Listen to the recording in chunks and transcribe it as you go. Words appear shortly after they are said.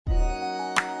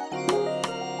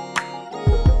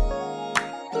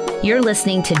You're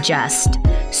listening to Just,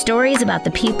 stories about the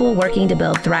people working to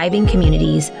build thriving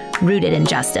communities rooted in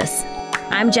justice.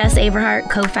 I'm Jess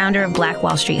Averhart, co-founder of Black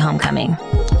Wall Street Homecoming.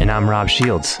 And I'm Rob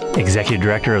Shields, executive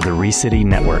director of the ReCity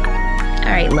Network.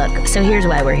 All right, look, so here's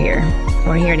why we're here.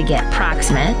 We're here to get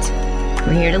proximate.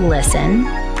 We're here to listen.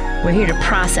 We're here to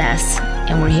process.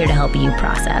 And we're here to help you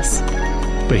process.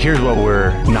 But here's what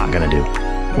we're not going to do.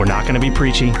 We're not going to be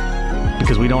preachy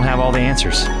because we don't have all the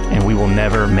answers, and we will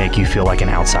never make you feel like an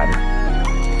outsider.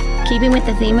 Keeping with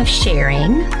the theme of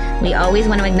sharing, we always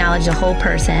want to acknowledge the whole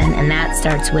person, and that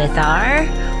starts with our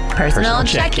personal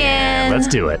check-in. Let's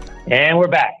do it. And we're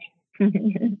back.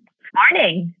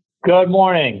 Morning. Good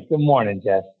morning. Good morning,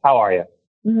 Jess. How are you?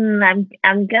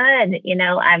 I'm good. You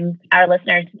know, our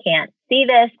listeners can't see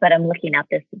this, but I'm looking out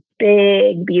this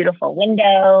big, beautiful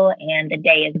window, and the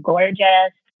day is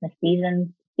gorgeous. The seasons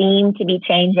seem to be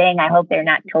changing. I hope they're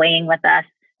not toying with us,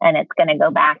 and it's going to go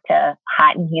back to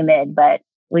hot and humid. But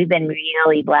we've been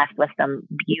really blessed with some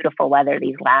beautiful weather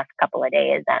these last couple of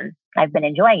days, and I've been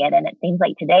enjoying it. And it seems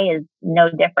like today is no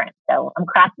different. So I'm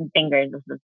crossing fingers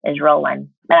this is rolling.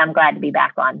 But I'm glad to be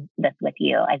back on this with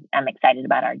you. I'm excited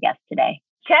about our guest today.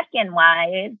 Check-in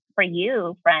wise for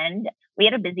you, friend. We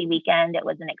had a busy weekend. It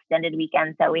was an extended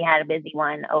weekend, so we had a busy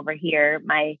one over here.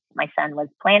 My son was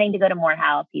planning to go to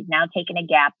Morehouse. He's now taken a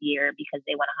gap year because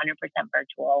they went 100%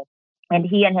 virtual. And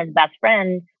he and his best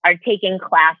friend are taking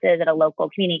classes at a local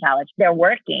community college. They're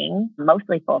working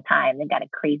mostly full time. They've got a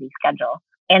crazy schedule,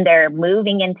 and they're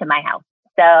moving into my house.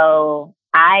 So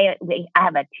I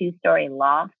have a 2-story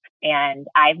loft, and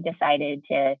I've decided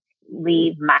to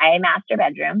leave my master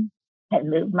bedroom and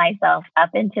move myself up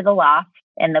into the loft,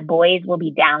 and the boys will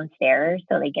be downstairs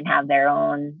so they can have their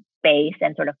own space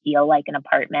and sort of feel like an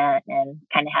apartment and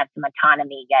kind of have some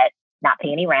autonomy, yet not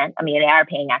pay any rent. I mean, they are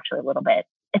paying actually a little bit.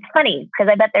 It's funny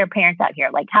because I bet their parents out here,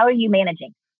 like, how are you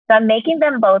managing? So I'm making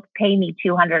them both pay me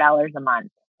 $200 a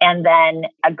month and then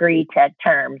agree to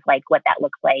terms like what that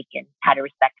looks like and how to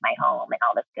respect my home and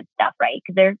all this good stuff, right?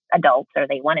 Because they're adults, or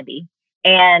they want to be.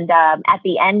 And at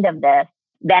the end of this,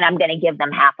 then I'm going to give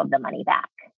them half of the money back.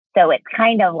 So it's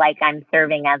kind of like I'm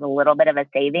serving as a little bit of a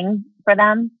saving for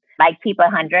them. I keep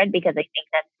 100 because I think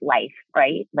that's life,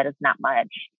 right? But it's not much.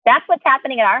 That's what's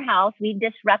happening at our house. We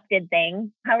disrupted things.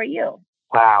 How are you?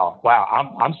 Wow.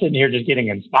 I'm sitting here just getting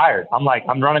inspired.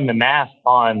 I'm running the math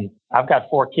on, I've got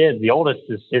 4 kids. The oldest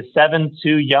is 7,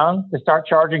 too young to start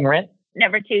charging rent.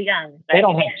 Never too young. They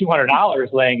don't have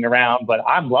 $200 laying around, but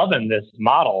I'm loving this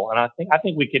model. And I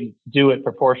think we can do it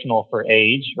proportional for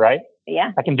age, right?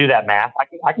 Yeah. I can do that math.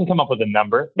 I can come up with a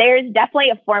number. There's definitely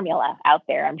a formula out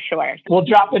there, I'm sure. We'll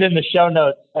drop it in the show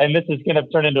notes, and this is going to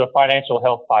turn into a financial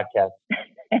health podcast.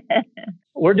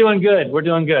 We're doing good.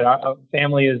 Our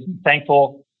family is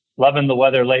thankful, loving the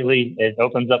weather lately. It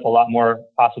opens up a lot more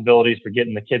possibilities for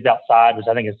getting the kids outside, which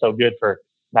I think is so good for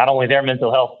not only their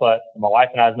mental health, but my wife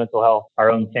and I's mental health,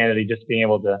 our own sanity, just being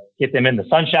able to get them in the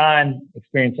sunshine,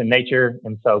 experiencing nature.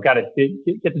 And so got to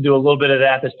get to do a little bit of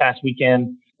that this past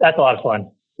weekend. That's a lot of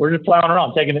fun. We're just plowing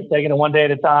around, taking it one day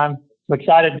at a time. I'm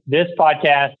excited. This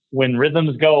podcast, when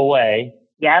rhythms go away,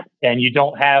 yep, and you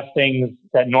don't have things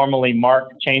that normally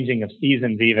mark changing of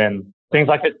seasons, even things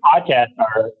like this podcast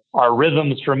are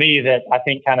rhythms for me that I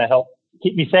think kind of help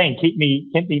keep me sane, keep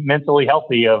me mentally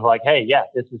healthy of like, hey, yeah,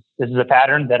 this is a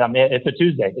pattern that I'm in. It's a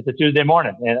Tuesday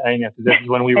morning. And this is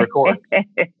when we record.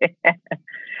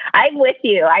 I'm with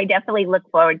you. I definitely look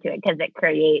forward to it because it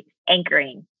creates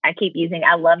anchoring.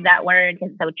 I love that word because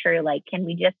it's so true. Like, can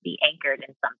we just be anchored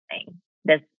in something?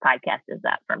 This podcast is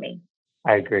that for me.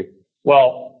 I agree.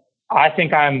 Well, I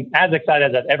think I'm as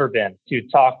excited as I've ever been to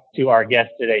talk to our guest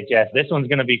today, Jess. This one's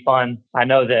going to be fun. I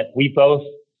know that we both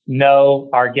know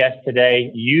our guest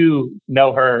today. You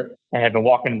know her and have been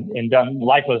walking and done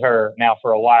life with her now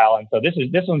for a while. And so this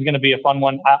one's going to be a fun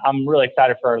one. I'm really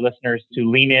excited for our listeners to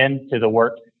lean in to the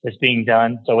work that's being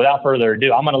done. So without further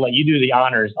ado, I'm going to let you do the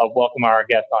honors of welcoming our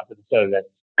guest onto the show today.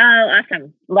 Oh,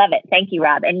 awesome. Love it. Thank you,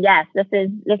 Rob. And yes, this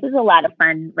is a lot of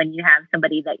fun when you have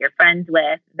somebody that you're friends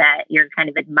with, that you're kind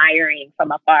of admiring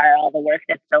from afar, all the work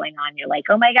that's going on. You're like,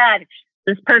 oh my God,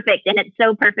 this is perfect. And it's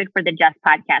so perfect for the Just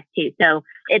podcast too. So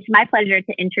it's my pleasure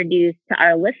to introduce to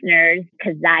our listeners,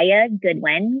 Keziah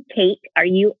Goodwin. Kate, are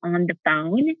you on the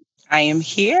phone? I am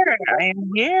here.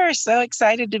 So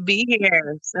excited to be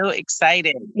here. So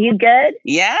excited. You good?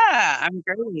 Yeah, I'm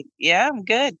great. Yeah, I'm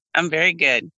good. I'm very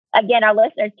good. Again, our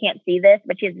listeners can't see this,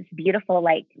 but she has this beautiful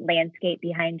landscape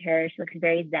behind her. She looks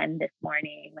very zen this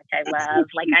morning, which I love.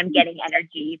 I'm getting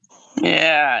energy.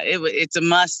 Yeah, it's a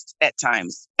must at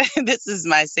times. This is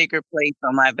my sacred place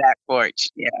on my back porch.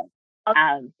 Yeah.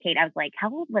 Kate, I was like, how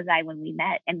old was I when we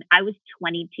met? And I was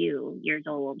 22 years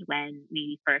old when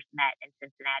we first met in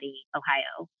Cincinnati,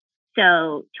 Ohio.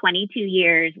 So 22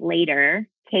 years later,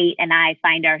 Kate and I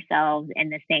find ourselves in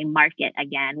the same market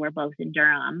again. We're both in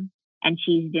Durham, and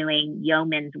she's doing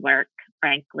yeoman's work,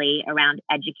 frankly, around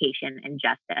education and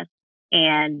justice.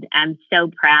 And I'm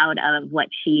so proud of what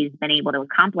she's been able to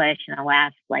accomplish in the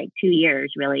last 2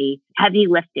 years, really heavy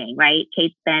lifting, right?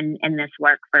 Kate's been in this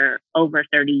work for over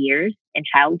 30 years in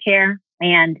childcare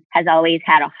and has always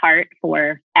had a heart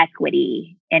for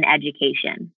equity in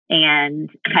education and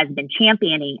has been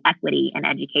championing equity in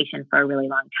education for a really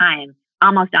long time,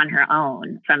 almost on her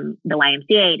own, from the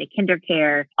YMCA to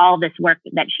KinderCare, all this work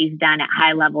that she's done at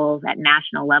high levels, at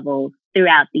national levels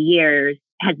throughout the years,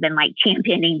 has been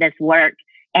championing this work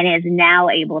and is now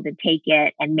able to take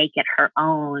it and make it her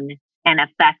own and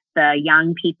affect the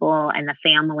young people and the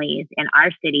families in our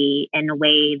city in a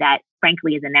way that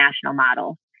frankly is a national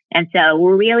model. And so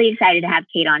we're really excited to have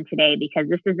Kate on today because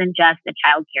this isn't just a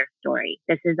childcare story.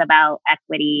 This is about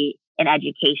equity in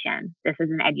education. This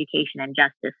is an education and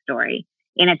justice story.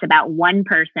 And it's about one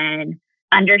person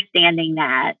understanding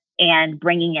that and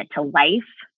bringing it to life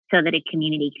so that a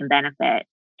community can benefit.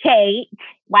 Kate,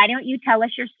 why don't you tell us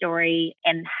your story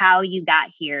and how you got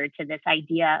here to this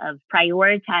idea of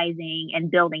prioritizing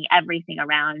and building everything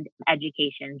around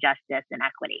education, justice, and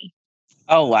equity?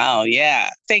 Oh, wow. Yeah.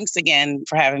 Thanks again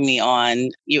for having me on.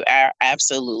 You are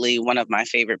absolutely one of my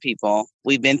favorite people.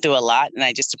 We've been through a lot, and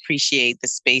I just appreciate the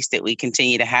space that we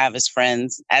continue to have as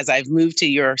friends. As I've moved to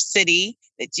your city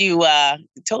that you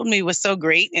told me was so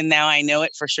great, and now I know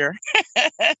it for sure.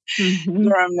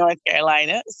 Durham, North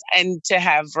Carolina. And to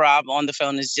have Rob on the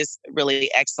phone is just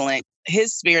really excellent.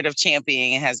 His spirit of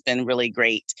championing has been really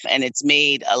great. And it's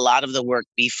made a lot of the work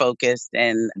be focused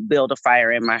and build a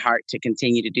fire in my heart to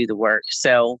continue to do the work.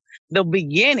 So the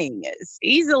beginning is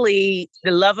easily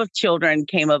the love of children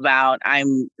came about.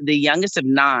 I'm the youngest of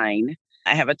 9.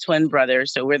 I have a twin brother,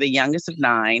 so we're the youngest of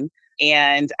 9.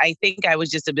 And I think I was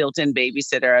just a built-in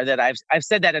babysitter. That I've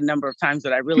said that a number of times,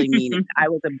 but I really mean it. I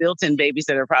was a built-in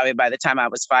babysitter probably by the time I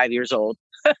was 5 years old.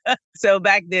 So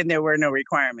back then there were no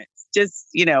requirements. Just,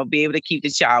 be able to keep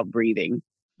the child breathing.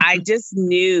 I just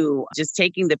knew just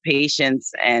taking the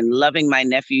patience and loving my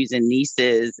nephews and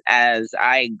nieces as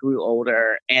I grew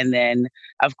older. And then,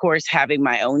 of course, having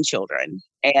my own children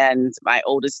and my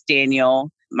oldest, Daniel,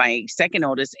 my second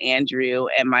oldest, Andrew,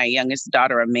 and my youngest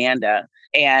daughter, Amanda.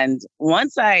 And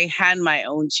once I had my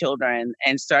own children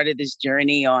and started this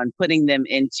journey on putting them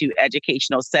into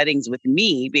educational settings with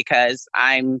me, because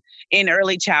I'm in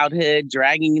early childhood,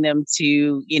 dragging them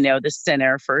to, the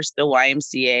center, first the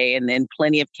YMCA, and then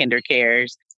plenty of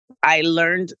KinderCares. I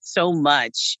learned so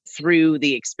much through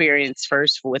the experience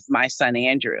first with my son,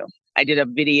 Andrew. I did a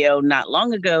video not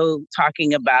long ago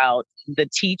talking about the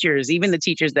teachers, even the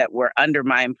teachers that were under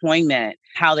my employment,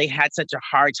 how they had such a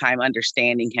hard time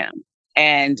understanding him.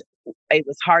 And it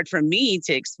was hard for me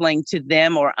to explain to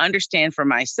them or understand for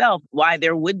myself why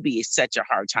there would be such a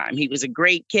hard time. He was a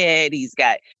great kid. He's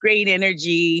got great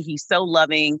energy. He's so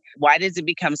loving. Why does it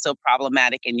become so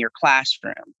problematic in your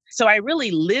classroom? So I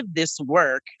really lived this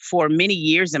work for many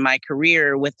years in my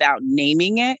career without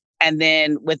naming it, and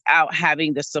then without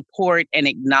having the support and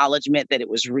acknowledgement that it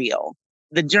was real.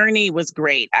 The journey was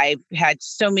great. I've had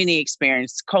so many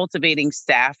experiences. Cultivating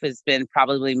staff has been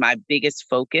probably my biggest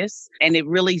focus. And it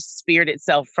really speared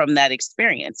itself from that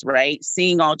experience, right?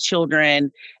 Seeing all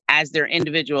children as their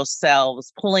individual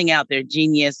selves, pulling out their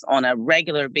genius on a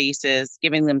regular basis,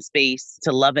 giving them space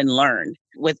to love and learn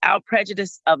without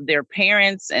prejudice of their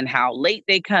parents and how late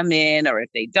they come in, or if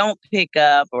they don't pick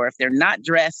up, or if they're not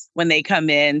dressed when they come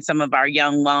in, some of our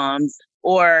young moms.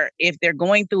 Or if they're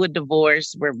going through a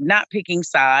divorce, we're not picking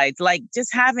sides,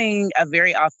 just having a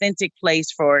very authentic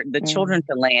place for the children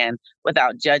to land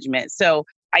without judgment. So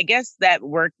I guess that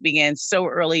work began so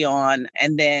early on.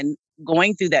 And then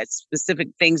going through that specific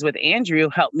things with Andrew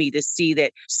helped me to see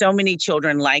that so many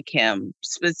children like him,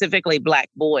 specifically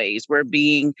Black boys, were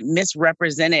being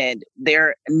misrepresented.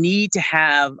 Their need to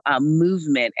have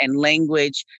movement and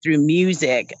language through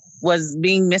music was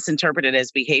being misinterpreted as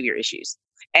behavior issues.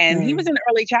 And he was in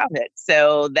early childhood.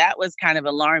 So that was kind of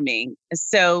alarming.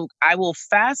 So I will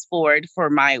fast forward for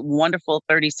my wonderful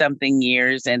 30-something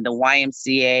years in the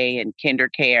YMCA and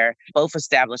KinderCare, both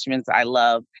establishments I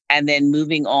love. And then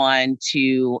moving on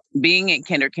to being at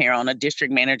KinderCare on a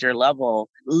district manager level,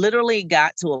 literally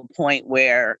got to a point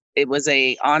where it was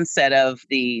a onset of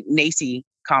the NACCE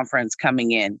conference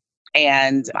coming in.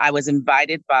 And I was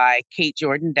invited by Kate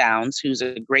Jordan Downs, who's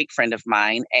a great friend of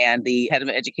mine and the head of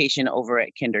education over at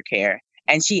KinderCare.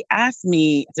 And she asked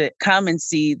me to come and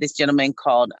see this gentleman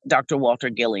called Dr. Walter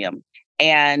Gilliam.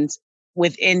 And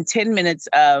within 10 minutes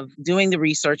of doing the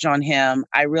research on him,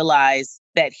 I realized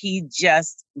that he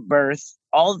just birthed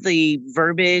all the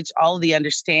verbiage, all the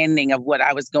understanding of what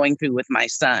I was going through with my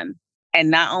son. And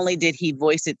not only did he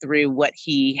voice it through what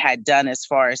he had done as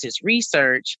far as his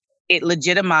research, it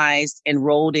legitimized and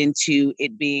rolled into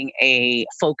it being a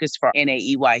focus for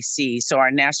NAEYC. So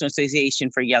our National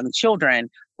Association for Young Children,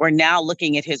 we're now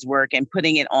looking at his work and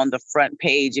putting it on the front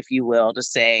page, if you will, to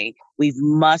say we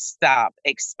must stop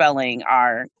expelling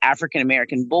our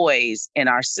African-American boys in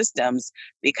our systems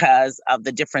because of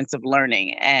the difference of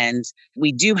learning. And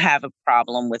we do have a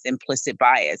problem with implicit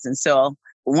bias. And so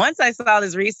once I saw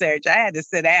this research, I had to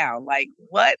sit down. Like,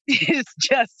 what has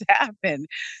just happened?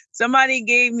 Somebody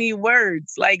gave me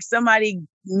words, like somebody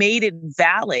made it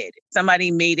valid. Somebody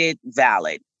made it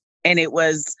valid. And it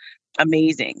was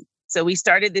amazing. So we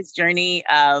started this journey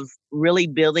of really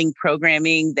building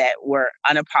programming that we're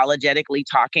unapologetically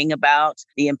talking about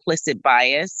the implicit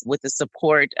bias with the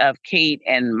support of Kate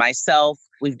and myself.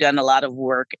 We've done a lot of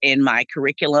work in my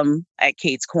curriculum at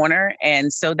Kate's Corner.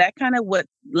 And so that kind of what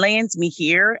lands me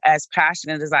here, as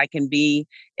passionate as I can be,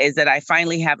 is that I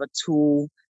finally have a tool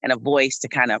and a voice to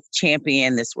kind of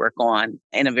champion this work on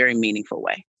in a very meaningful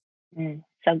way.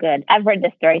 So good. I've heard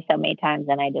this story so many times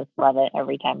and I just love it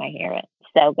every time I hear it.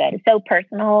 So good. So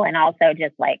personal, and also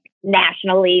just like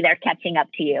nationally, they're catching up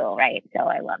to you, right? So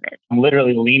I love it. I'm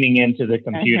literally leaning into the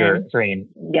computer screen.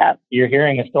 Yep. You're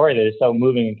hearing a story that is so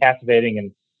moving and captivating.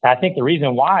 And I think the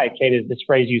reason why, Kate, is this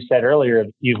phrase you said earlier,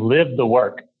 you've lived the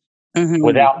work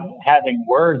without having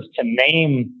words to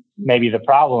name maybe the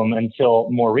problem until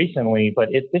more recently, but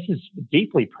this is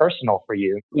deeply personal for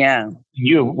you. Yeah.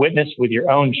 You witnessed with your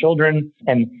own children.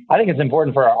 And I think it's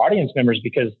important for our audience members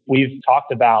because we've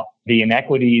talked about the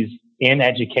inequities in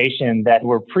education that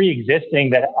were pre-existing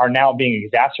that are now being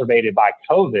exacerbated by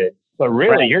COVID. But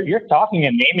really, you're talking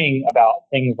and naming about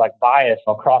things like bias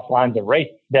across lines of race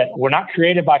that were not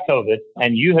created by COVID.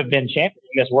 And you have been championing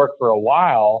this work for a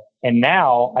while. And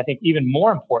now, I think even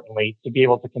more importantly, to be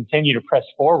able to continue to press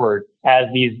forward as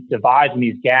these divides and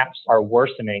these gaps are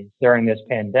worsening during this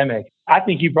pandemic. I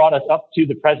think you brought us up to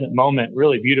the present moment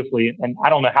really beautifully. And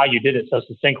I don't know how you did it so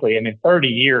succinctly. I mean, 30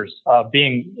 years of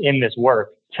being in this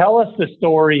work. Tell us the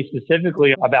story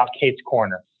specifically about Kate's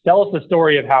Corner. Tell us the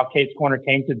story of how Kate's Corner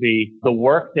came to be, the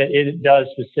work that it does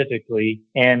specifically,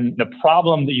 and the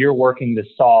problem that you're working to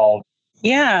solve.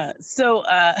 Yeah. So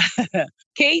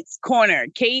Kate's Corner.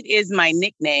 Kate is my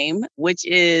nickname, which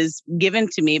is given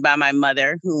to me by my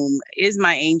mother, whom is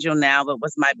my angel now, but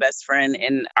was my best friend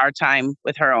in our time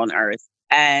with her on earth.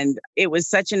 And it was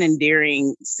such an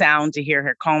endearing sound to hear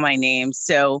her call my name.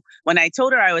 So when I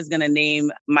told her I was going to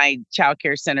name my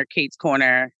childcare center Kate's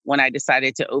Corner, when I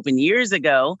decided to open years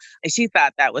ago, she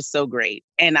thought that was so great.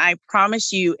 And I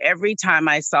promise you, every time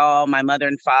I saw my mother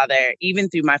and father, even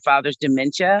through my father's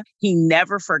dementia, he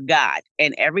never forgot.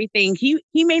 And everything, he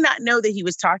may not know that he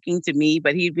was talking to me,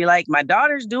 but he'd be like, my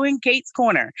daughter's doing Kate's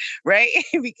Corner, right?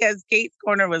 Because Kate's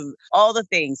Corner was all the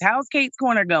things. How's Kate's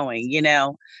Corner going? You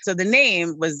know? So the name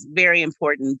was very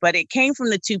important, but it came from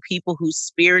the two people who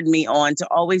spurred me on to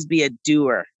always be a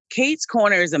doer. Kate's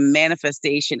Corner is a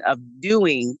manifestation of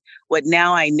doing what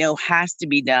now I know has to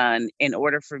be done in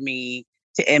order for me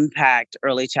to impact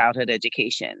early childhood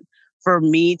education. For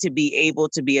me to be able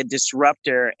to be a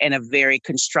disruptor in a very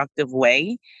constructive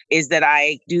way is that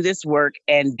I do this work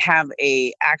and have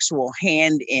a actual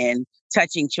hand in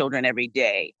touching children every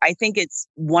day. I think it's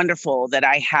wonderful that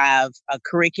I have a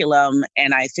curriculum,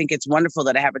 and I think it's wonderful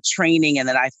that I have a training and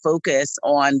that I focus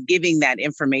on giving that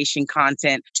information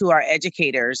content to our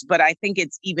educators. But I think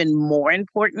it's even more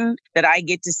important that I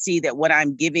get to see that what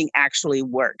I'm giving actually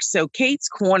works. So Kate's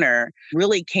Corner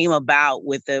really came about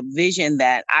with the vision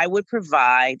that I would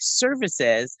provide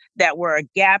services that were a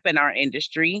gap in our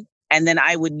industry. And then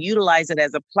I would utilize it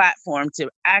as a platform to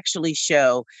actually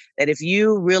show that if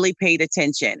you really paid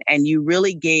attention and you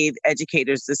really gave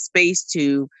educators the space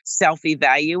to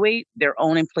self-evaluate their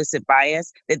own implicit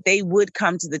bias, that they would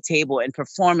come to the table and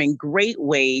perform in great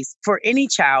ways for any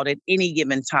child at any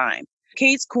given time.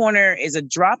 Kate's Corner is a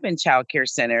drop-in childcare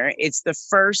center. It's the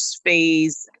first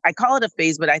phase. I call it a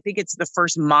phase, but I think it's the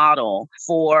first model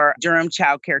for Durham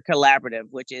Childcare Collaborative,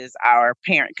 which is our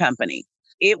parent company.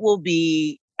 It will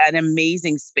be an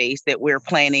amazing space that we're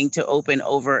planning to open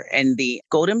over in the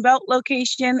Golden Belt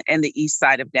location and the east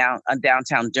side of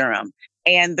downtown Durham.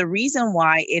 And the reason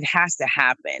why it has to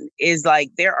happen is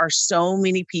like there are so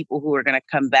many people who are going to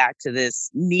come back to this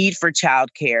need for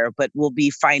childcare, but will be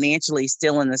financially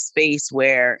still in the space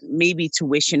where maybe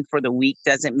tuition for the week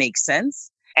doesn't make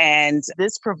sense. And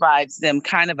this provides them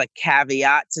kind of a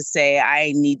caveat to say,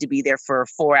 I need to be there for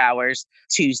 4 hours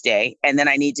Tuesday, and then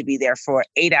I need to be there for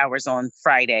 8 hours on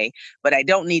Friday, but I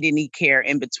don't need any care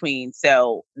in between.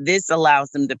 So this allows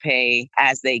them to pay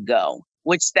as they go,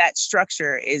 which that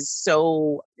structure is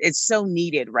it's so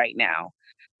needed right now.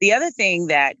 The other thing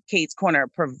that Kate's Corner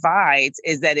provides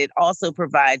is that it also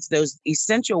provides those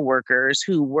essential workers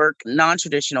who work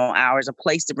non-traditional hours a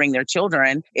place to bring their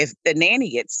children if the nanny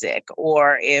gets sick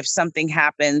or if something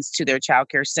happens to their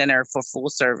childcare center for full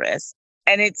service.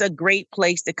 And it's a great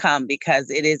place to come because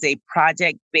it is a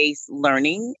project-based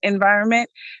learning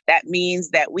environment. That means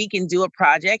that we can do a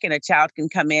project and a child can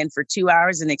come in for 2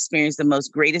 hours and experience the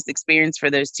most greatest experience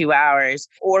for those 2 hours,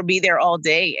 or be there all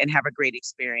day and have a great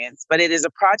experience. But it is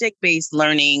a project-based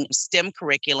learning STEM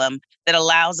curriculum that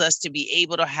allows us to be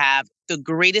able to have the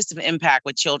greatest of impact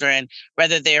with children,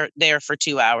 whether they're there for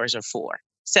 2 hours or 4.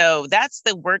 So that's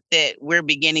the work that we're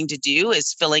beginning to do,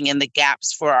 is filling in the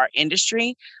gaps for our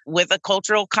industry with a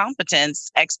cultural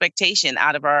competence expectation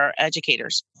out of our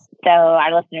educators. So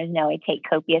our listeners know I take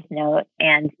copious notes,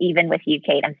 and even with you,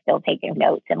 Kate, I'm still taking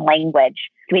notes in language.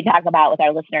 We talk about with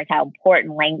our listeners how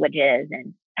important language is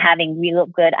and having real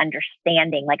good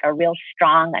understanding, like a real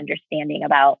strong understanding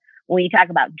about when you talk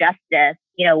about justice,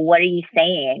 what are you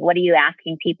saying? What are you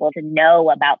asking people to know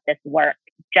about this work?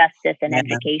 Justice and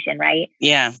education, right?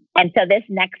 Yeah. And so this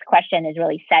next question is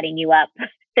really setting you up.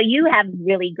 So you have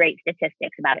really great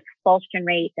statistics about expulsion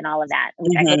rates and all of that,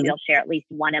 which I hope you'll share at least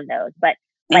one of those. But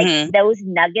those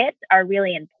nuggets are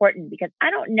really important because I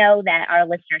don't know that our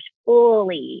listeners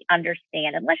fully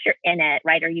understand unless you're in it,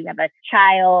 right? Or you have a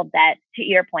child that, to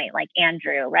your point, like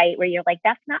Andrew, right? Where you're like,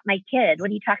 that's not my kid. What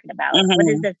are you talking about? What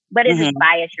is this? What is this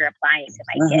bias you're applying to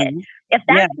my kid? If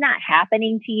that's not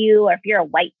happening to you, or if you're a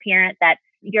white parent that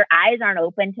your eyes aren't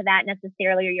open to that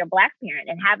necessarily, or you're a Black parent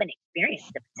and haven't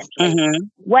experienced it potentially,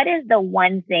 what is the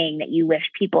one thing that you wish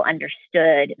people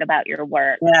understood about your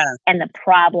work and the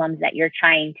problems that you're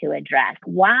trying to address?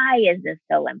 Why is this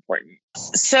so important?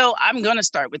 So I'm going to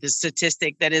start with a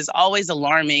statistic that is always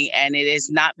alarming, and it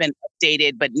has not been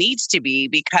updated, but needs to be,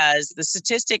 because the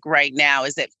statistic right now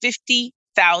is that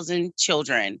 50,000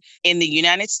 children in the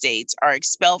United States are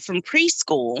expelled from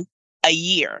preschool a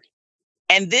year.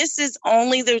 And this is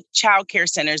only the child care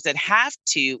centers that have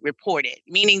to report it,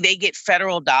 meaning they get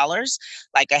federal dollars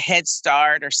like a Head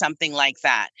Start or something like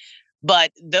that.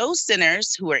 But those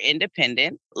centers who are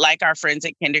independent, like our friends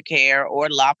at KinderCare or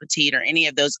La Petite or any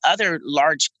of those other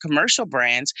large commercial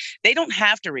brands, they don't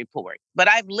have to report. But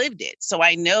I've lived it. So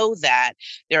I know that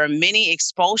there are many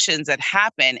expulsions that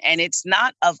happen, and it's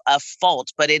not of a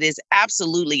fault, but it is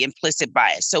absolutely implicit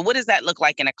bias. So what does that look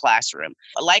like in a classroom?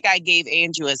 Like I gave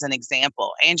Andrew as an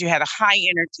example. Andrew had a high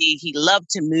energy. He loved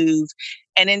to move.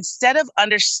 And instead of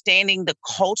understanding the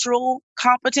cultural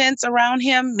competence around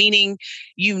him, meaning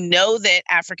that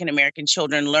African-American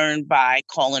children learn by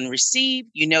call and receive,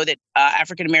 that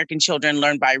African-American children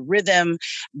learn by rhythm,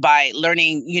 by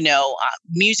learning,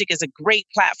 music is a great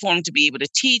platform to be able to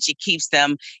teach. It keeps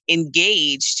them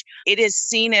engaged. It is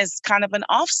seen as kind of an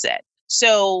offset.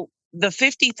 So the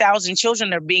 50,000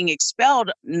 children that are being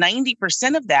expelled,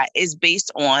 90% of that is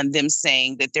based on them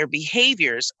saying that their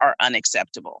behaviors are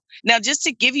unacceptable. Now, just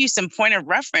to give you some point of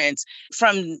reference,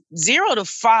 from 0 to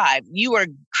 5, you are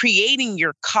creating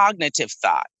your cognitive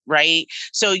thought, right?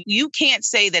 So you can't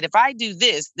say that if I do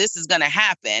this, this is going to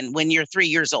happen when you're 3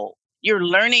 years old. You're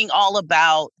learning all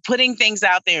about putting things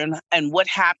out there and what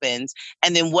happens,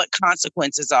 and then what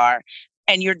consequences are.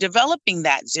 And you're developing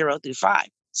that 0 through 5.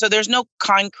 So there's no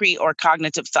concrete or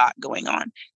cognitive thought going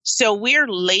on. So we're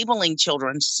labeling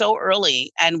children so early,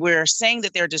 and we're saying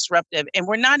that they're disruptive. And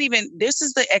this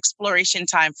is the exploration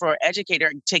time for an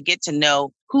educator to get to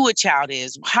know who a child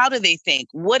is. How do they think?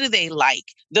 What do they like?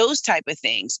 Those type of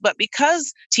things. But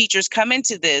because teachers come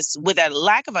into this with a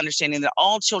lack of understanding that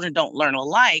all children don't learn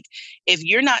alike, if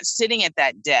you're not sitting at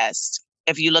that desk,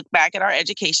 if you look back at our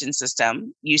education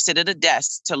system, you sit at a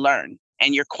desk to learn,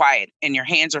 and you're quiet and your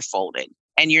hands are folded.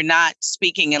 And you're not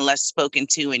speaking unless spoken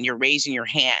to, and you're raising your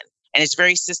hand. And it's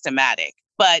very systematic.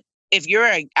 But if you're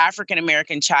an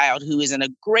African-American child who is in a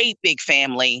great big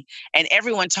family and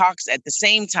everyone talks at the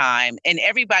same time and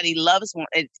everybody loves one,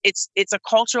 it's a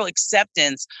cultural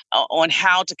acceptance on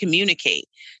how to communicate.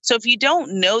 So if you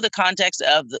don't know the context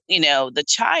of the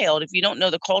child, if you don't know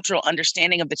the cultural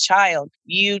understanding of the child,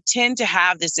 you tend to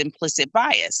have this implicit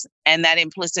bias. And that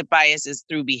implicit bias is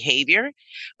through behavior,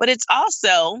 but it's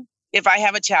also, if I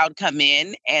have a child come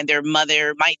in and their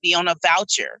mother might be on a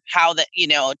voucher, how that,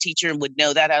 a teacher would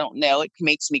know that, I don't know. It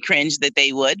makes me cringe that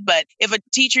they would. But if a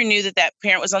teacher knew that that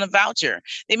parent was on a voucher,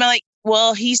 they might like,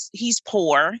 well, he's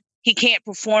poor. He can't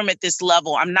perform at this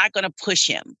level. I'm not going to push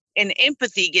him. And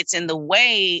empathy gets in the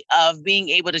way of being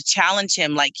able to challenge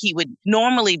him like he would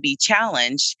normally be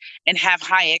challenged and have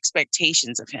high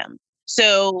expectations of him.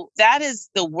 So that is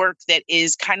the work that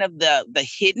is kind of the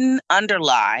hidden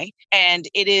underlie, and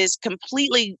it is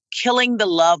completely killing the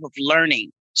love of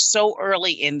learning so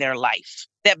early in their life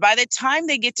that by the time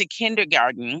they get to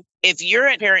kindergarten, if you're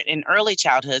a parent in early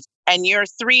childhood and you're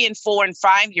 3 and 4 and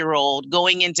 5-year-old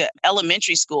going into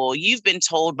elementary school, you've been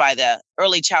told by the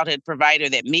early childhood provider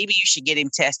that maybe you should get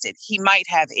him tested. He might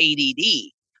have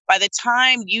ADD. By the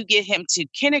time you get him to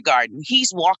kindergarten,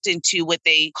 he's walked into what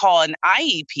they call an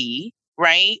IEP,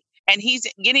 right? And he's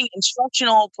getting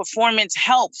instructional performance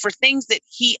help for things that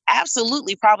he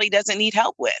absolutely probably doesn't need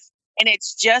help with. And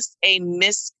it's just a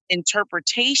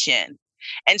misinterpretation.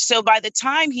 And so by the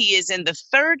time he is in the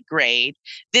 3rd grade,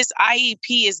 this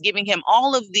IEP is giving him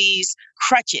all of these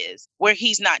crutches where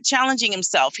he's not challenging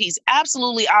himself. He's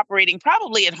absolutely operating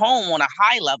probably at home on a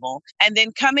high level and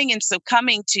then coming and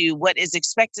succumbing to what is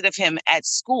expected of him at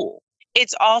school.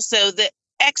 It's also the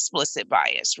explicit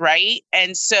bias, right?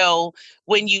 And so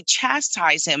when you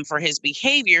chastise him for his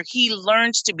behavior, he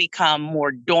learns to become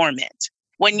more dormant.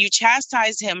 When you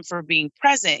chastise him for being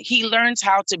present, he learns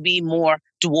how to be more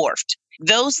dwarfed.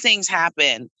 Those things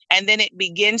happen, and then it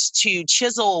begins to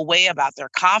chisel away about their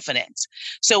confidence.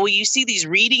 So when you see these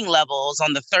reading levels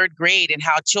on the 3rd grade and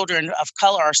how children of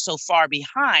color are so far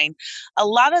behind, a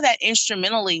lot of that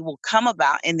instrumentally will come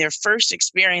about in their first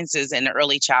experiences in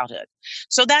early childhood.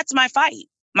 So that's my fight.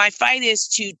 My fight is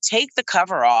to take the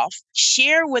cover off,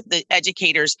 share with the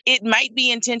educators. It might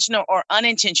be intentional or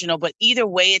unintentional, but either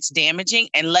way it's damaging,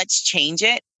 and let's change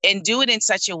it and do it in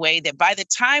such a way that by the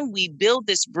time we build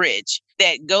this bridge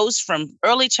that goes from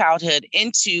early childhood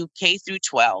into K through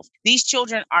 12, these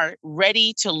children are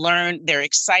ready to learn, they're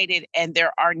excited, and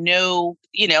there are no,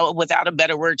 without a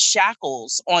better word,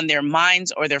 shackles on their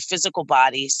minds or their physical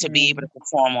bodies to be able to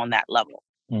perform on that level.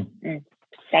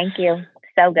 Thank you.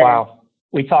 So good. Wow.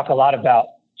 We talk a lot about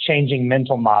changing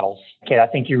mental models. Kate, I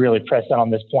think you really pressed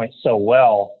on this point so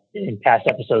well. In past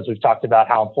episodes, we've talked about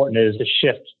how important it is to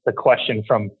shift the question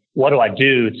from what do I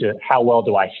do to how well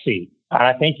do I see? And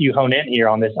I think you hone in here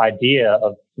on this idea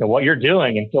of what you're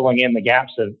doing and filling in the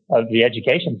gaps of the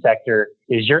education sector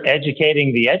is you're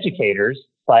educating the educators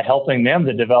by helping them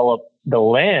to develop the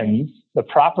lens, the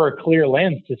proper clear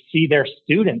lens to see their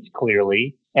students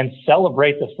clearly and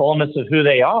celebrate the fullness of who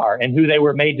they are and who they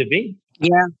were made to be.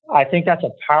 Yeah. I think that's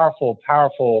a powerful,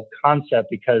 powerful concept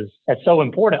because that's so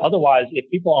important. Otherwise, if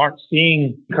people aren't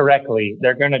seeing correctly,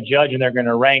 they're going to judge and they're going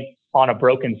to rank on a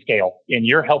broken scale. And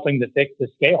you're helping to fix the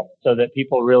scale so that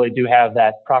people really do have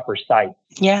that proper sight.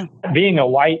 Yeah. Being a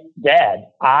white dad,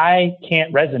 I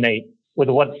can't resonate with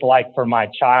what it's like for my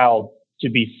child to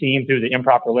be seen through the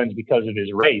improper lens because of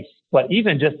his race. But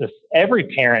even just every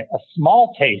parent, a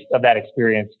small taste of that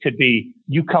experience could be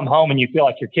you come home and you feel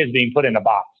like your kid's being put in a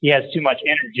box. He has too much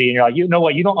energy and you're like, you know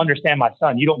what? You don't understand my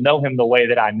son. You don't know him the way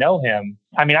that I know him.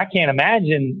 I mean, I can't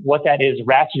imagine what that is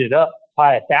ratcheted up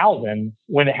by 1,000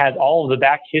 when it has all of the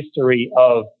back history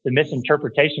of the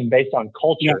misinterpretation based on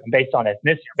culture and based on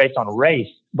ethnicity, based on race.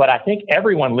 But I think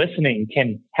everyone listening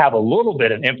can have a little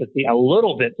bit of empathy, a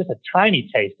little bit, just a tiny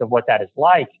taste of what that is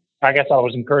like. I guess I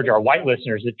always encourage our white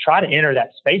listeners to try to enter that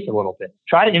space a little bit.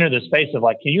 Try to enter the space of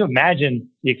like, can you imagine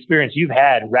the experience you've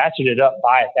had ratcheted up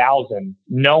by 1,000,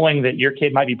 knowing that your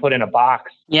kid might be put in a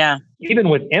box? Yeah. Even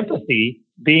with empathy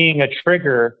being a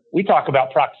trigger, we talk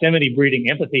about proximity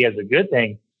breeding empathy as a good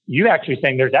thing. You actually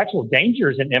saying there's actual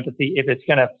dangers in empathy if it's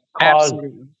going to cause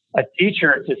a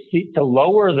teacher to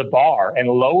lower the bar and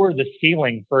lower the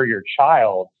ceiling for your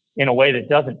child in a way that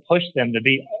doesn't push them to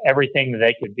be everything that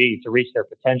they could be to reach their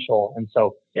potential. And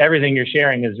so everything you're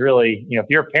sharing is really, if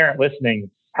you're a parent listening,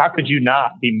 how could you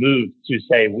not be moved to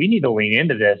say, we need to lean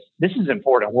into this? This is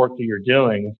important work that you're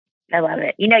doing. I love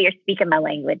it. You're speaking my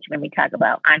language when we talk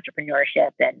about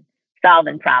entrepreneurship and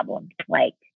solving problems.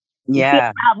 Like, you see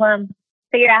a problem,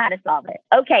 figure out how to solve it.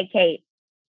 Okay, Kate,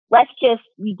 let's just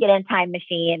get in a time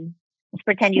machine. Let's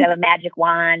pretend you have a magic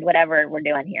wand, whatever we're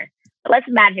doing here. let's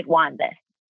magic wand this.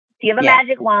 So you have a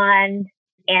magic wand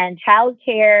and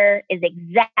childcare is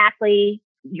exactly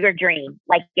your dream.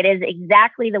 Like it is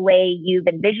exactly the way you've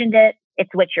envisioned it. It's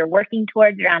what you're working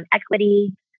towards around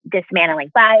equity,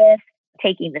 dismantling bias,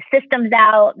 taking the systems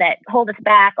out that hold us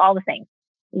back, all the things.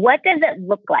 What does it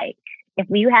look like? If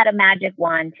you had a magic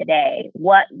wand today,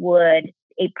 what would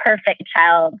a perfect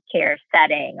child care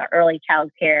setting or early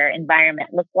child care environment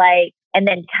look like? And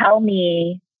then tell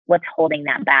me what's holding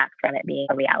that back from it being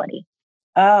a reality.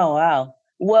 Oh, wow.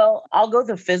 Well, I'll go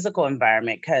the physical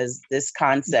environment because this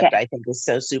concept I think is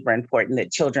so super important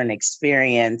that children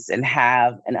experience and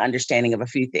have an understanding of a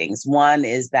few things. One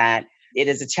is that it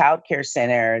is a child care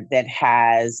center that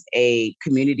has a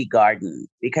community garden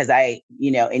because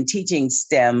in teaching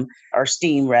STEM or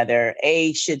STEAM rather,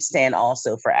 A should stand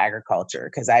also for agriculture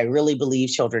because I really believe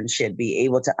children should be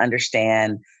able to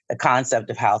understand the concept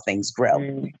of how things grow.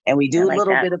 And we do a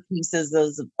little bit of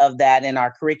pieces of that in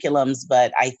our curriculums,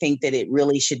 but I think that it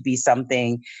really should be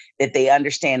something that they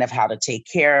understand of how to take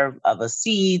care of a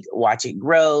seed, watch it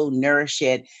grow, nourish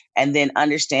it, and then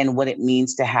understand what it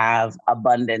means to have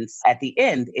abundance at the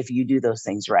end if you do those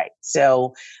things right.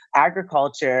 So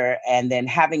agriculture and then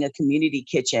having a community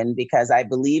kitchen, because I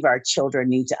believe our children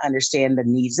need to understand the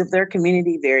needs of their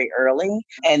community very early,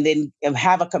 and then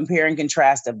have a compare and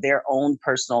contrast of their own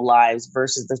personal lives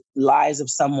versus the lives of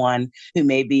someone who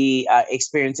may be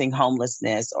experiencing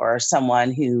homelessness or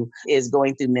someone who is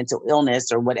going through mental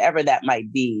illness or whatever that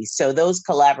might be. So those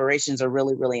collaborations are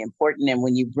really, really important. And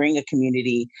when you bring a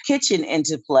community kitchen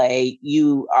into play,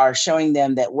 you are showing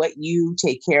them that what you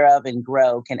take care of and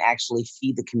grow can actually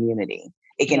feed the community.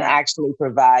 It can actually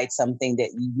provide something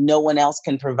that no one else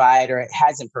can provide or it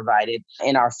hasn't provided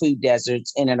in our food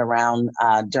deserts in and around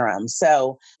Durham.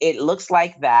 So it looks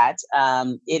like that.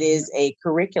 It is a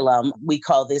curriculum. We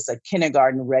call this a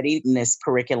kindergarten readiness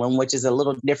curriculum, which is a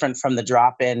little different from the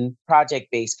drop-in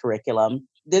project-based curriculum.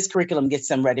 This curriculum gets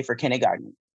them ready for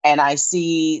kindergarten. And I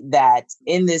see that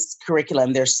in this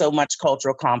curriculum, there's so much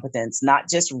cultural competence, not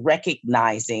just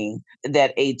recognizing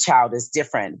that a child is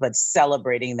different, but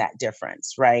celebrating that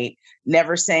difference, right?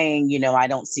 Never saying, I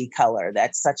don't see color.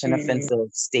 That's such an offensive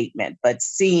statement, but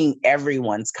seeing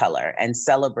everyone's color and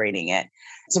celebrating it.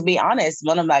 To be honest,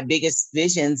 one of my biggest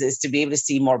visions is to be able to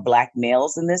see more Black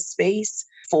males in this space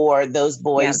for those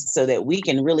boys so that we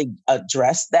can really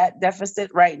address that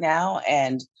deficit right now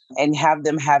and have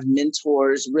them have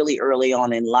mentors really early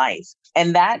on in life.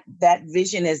 And that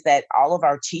vision is that all of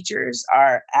our teachers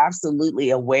are absolutely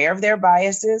aware of their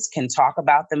biases, can talk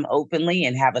about them openly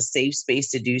and have a safe space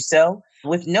to do so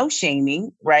with no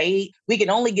shaming, right? We can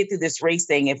only get through this race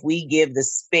thing if we give the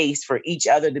space for each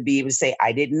other to be able to say,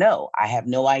 I didn't know. I have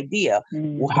no idea.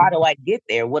 Well, how do I get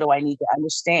there? What do I need to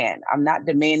understand? I'm not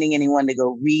demanding anyone to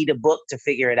go read a book to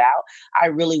figure it out. I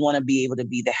really want to be able to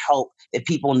be the help that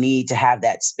people need to have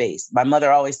that space. My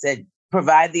mother always said,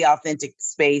 provide the authentic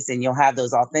space and you'll have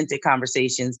those authentic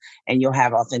conversations and you'll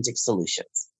have authentic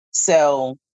solutions.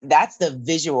 So that's the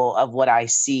visual of what I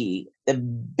see. The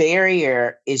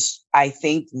barrier is, I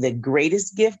think, the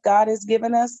greatest gift God has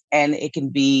given us, and it can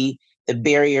be the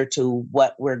barrier to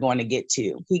what we're going to get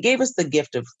to. He gave us the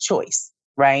gift of choice,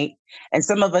 right? And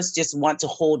some of us just want to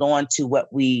hold on to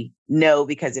what we know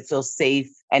because it feels safe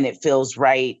and it feels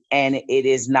right and it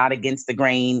is not against the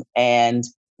grain, and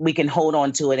we can hold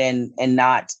on to it and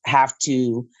not have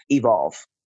to evolve.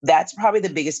 That's probably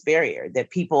the biggest barrier, that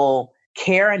people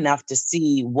care enough to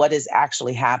see what is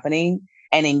actually happening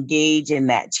and engage in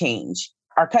that change.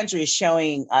 Our country is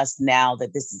showing us now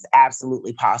that this is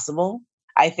absolutely possible.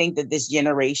 I think that this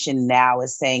generation now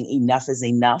is saying enough is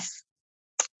enough.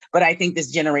 But I think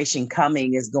this generation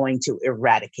coming is going to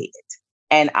eradicate it.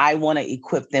 And I want to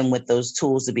equip them with those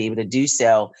tools to be able to do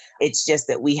so. It's just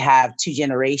that we have two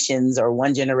generations or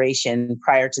one generation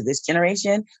prior to this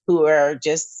generation who are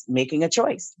just making a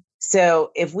choice.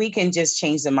 So if we can just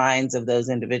change the minds of those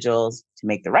individuals to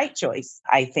make the right choice,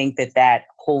 I think that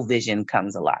whole vision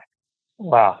comes alive.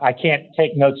 Wow. I can't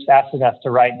take notes fast enough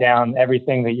to write down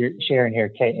everything that you're sharing here,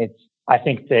 Kate. I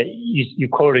think that you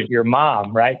quoted your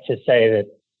mom, right, to say that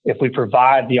if we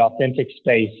provide the authentic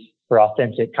space for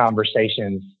authentic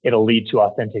conversations, it'll lead to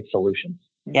authentic solutions.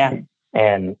 Yeah.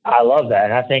 And I love that.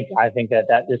 And I think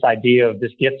that this idea of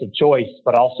this gift of choice,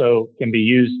 but also can be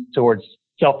used towards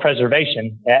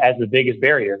self-preservation as the biggest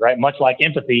barrier, right? Much like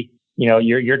empathy,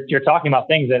 you're talking about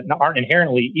things that aren't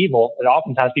inherently evil, but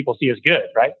oftentimes people see as good,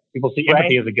 right? People see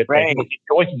empathy as a good thing. People see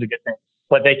choice as a good thing,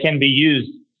 but they can be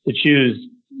used to choose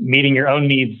meeting your own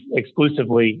needs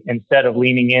exclusively instead of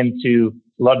leaning into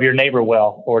love your neighbor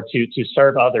well, or to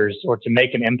serve others, or to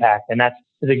make an impact. And that's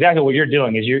exactly what you're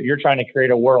doing. Is you're trying to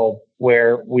create a world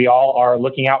where we all are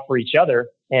looking out for each other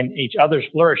and each other's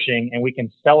flourishing, and we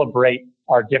can celebrate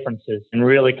our differences and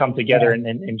really come together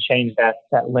and change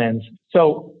that lens.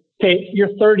 So, Kate,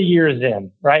 you're 30 years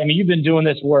in, right? I mean, you've been doing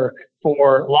this work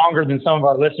for longer than some of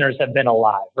our listeners have been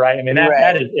alive, right? I mean,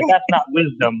 that is, if that's not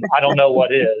wisdom, I don't know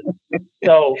what is.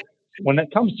 So when it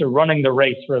comes to running the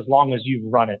race for as long as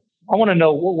you've run it, I want to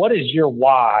know, what is your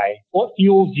why? What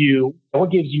fuels you?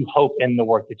 What gives you hope in the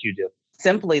work that you do?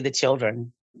 Simply the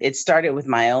children. It started with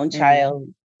my own child.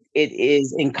 It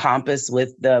is encompassed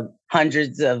with the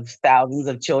hundreds of thousands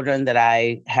of children that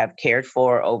I have cared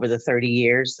for over the 30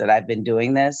 years that I've been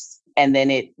doing this. And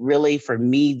then it really, for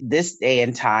me, this day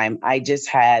and time, I just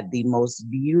had the most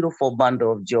beautiful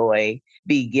bundle of joy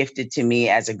be gifted to me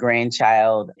as a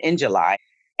grandchild in July.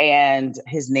 And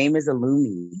his name is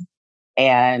Illumi.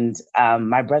 And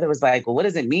my brother was like, well, what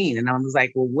does it mean? And I was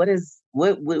like, well, what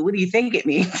do you think it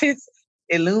means? It's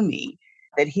Illumi,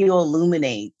 that he'll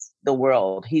illuminate the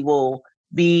world. He will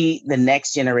be the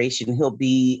next generation. He'll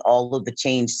be all of the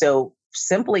change. So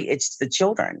simply, it's the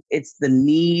children. It's the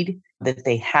need that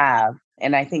they have.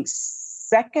 And I think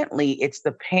secondly, it's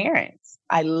the parents.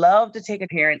 I love to take a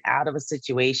parent out of a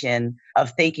situation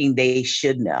of thinking they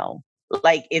should know.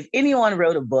 Like if anyone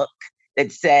wrote a book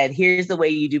that said, here's the way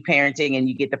you do parenting and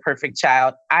you get the perfect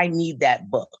child, I need that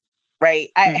book, right?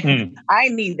 I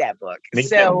need that book.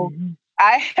 So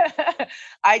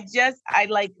I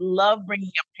love bringing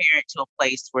a parent to a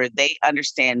place where they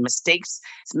understand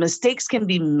mistakes can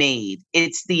be made.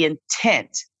 It's the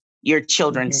intent your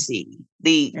children see,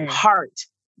 the heart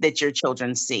that your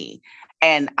children see.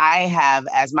 And I have,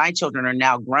 as my children are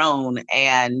now grown,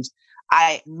 and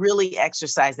I really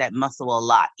exercise that muscle a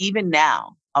lot. Even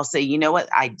now, I'll say, you know what?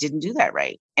 I didn't do that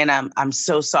right. And I'm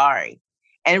so sorry.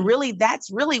 And really, that's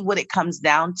really what it comes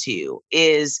down to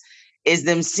is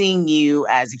them seeing you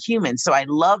as a human. So I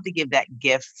love to give that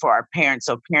gift for our parents.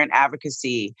 So parent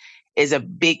advocacy is a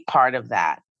big part of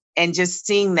that. And just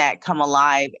seeing that come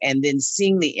alive and then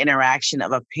seeing the interaction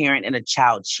of a parent and a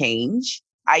child change.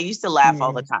 I used to laugh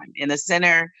all the time. In the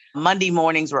center, Monday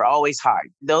mornings were always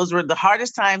hard. Those were the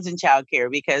hardest times in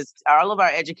childcare because all of our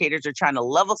educators are trying to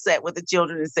level set with the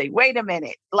children and say, wait a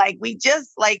minute, why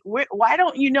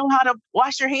don't you know how to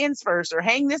wash your hands first or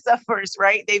hang this up first,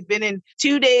 right? They've been in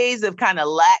 2 days of kind of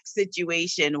lax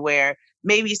situation where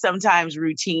maybe sometimes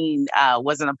routine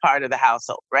wasn't a part of the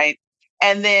household, right?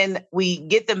 And then we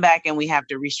get them back and we have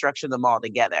to restructure them all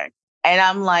together. And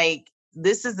I'm like,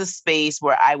 this is the space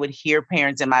where I would hear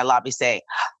parents in my lobby say,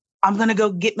 I'm going to go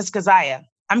get Miss Keziah.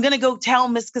 I'm going to go tell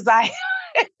Miss Keziah.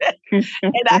 And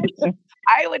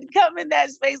I would come in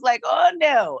that space like, oh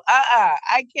no,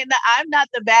 I cannot. I'm not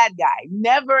the bad guy.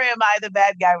 Never am I the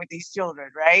bad guy with these children,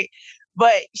 right?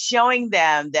 But showing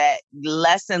them that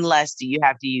less and less do you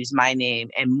have to use my name,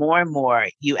 and more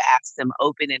you ask them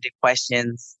open-ended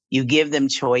questions. You give them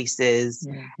choices.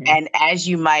 And as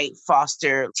you might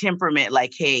foster temperament,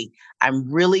 like, hey,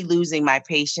 I'm really losing my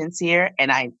patience here.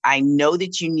 And I know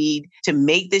that you need to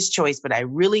make this choice, but I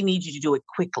really need you to do it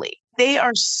quickly. They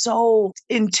are so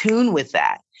in tune with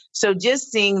that. So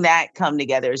just seeing that come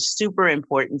together is super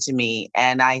important to me.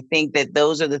 And I think that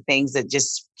those are the things that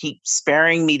just keep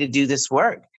spurring me to do this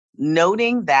work.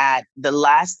 Noting that the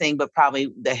last thing, but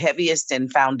probably the heaviest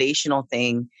and foundational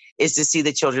thing, is to see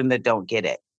the children that don't get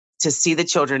it, to see the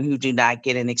children who do not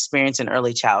get an experience in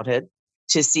early childhood,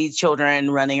 to see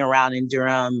children running around in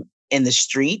Durham in the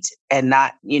street and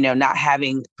not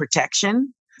having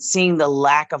protection. Seeing the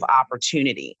lack of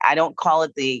opportunity. I don't call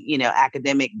it the,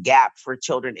 academic gap for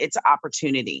children. It's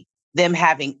opportunity. Them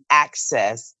having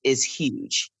access is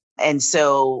huge. And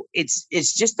so it's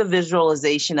just the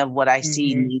visualization of what I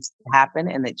see needs to happen.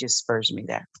 And it just spurs me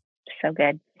there. So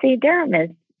good. See, Durham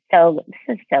is so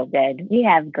good. We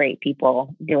have great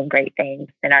people doing great things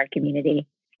in our community.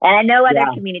 And I know other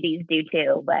communities do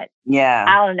too, but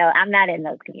I don't know. I'm not in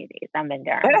those communities. I'm in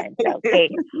Durham. And so,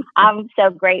 Kate, I'm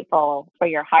so grateful for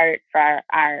your heart for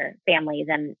our families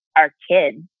and our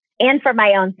kids and for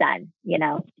my own son.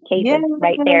 Kate was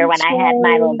right there when I had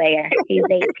my little bear. He's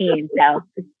 18. So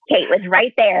Kate was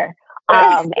right there.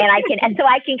 And so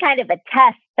I can kind of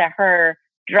attest to her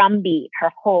drumbeat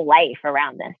her whole life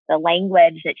around this, the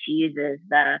language that she uses,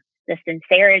 the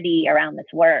sincerity around this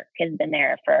work has been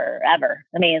there forever.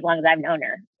 I mean, as long as I've known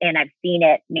her, and I've seen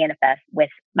it manifest with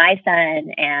my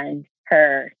son and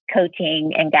her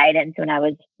coaching and guidance when I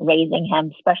was raising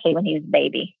him, especially when he was a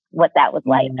baby, what that was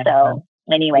like. So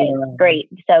anyway, great.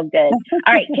 So good.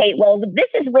 All right, Kate. Well, this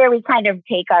is where we kind of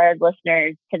take our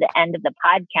listeners to the end of the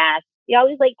podcast. We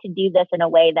always like to do this in a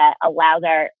way that allows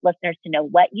our listeners to know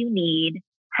what you need,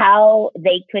 how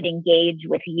they could engage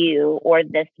with you or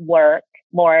this work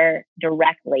more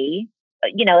directly.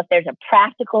 You know, if there's a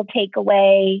practical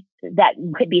takeaway that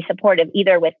could be supportive,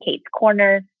 either with Kate's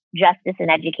Corner, justice and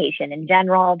education in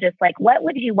general, just like what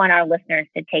would you want our listeners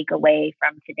to take away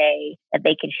from today that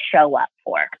they could show up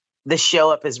for? The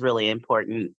show up is really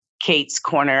important. Kate's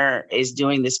Corner is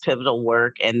doing this pivotal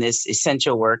work and this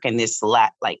essential work in this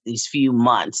these few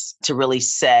months to really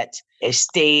set a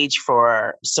stage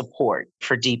for support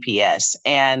for DPS.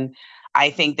 And I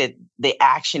think that the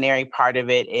actionary part of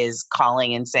it is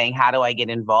calling and saying, how do I get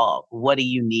involved? What do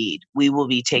you need? We will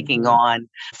be taking on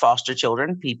foster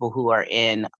children,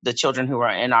 the children who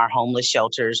are in our homeless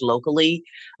shelters locally.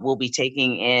 We'll be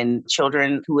taking in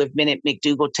children who have been at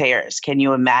McDougall Terrace. Can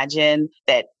you imagine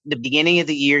that the beginning of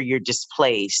the year you're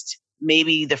displaced?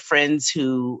 Maybe the friends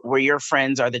who were your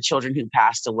friends are the children who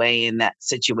passed away in that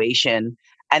situation.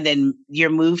 And then you're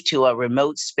moved to a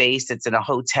remote space that's in a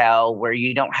hotel where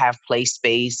you don't have play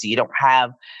space. You don't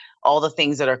have all the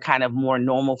things that are kind of more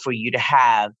normal for you to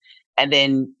have. And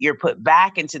then you're put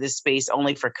back into this space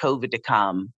only for COVID to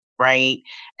come, right?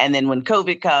 And then when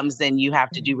COVID comes, then you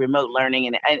have to do remote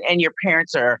learning and your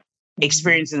parents are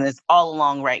experiencing this all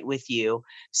along right with you.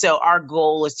 So our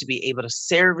goal is to be able to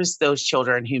service those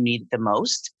children who need it the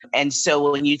most. And so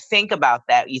when you think about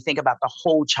that, you think about the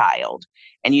whole child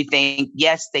and you think,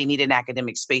 yes, they need an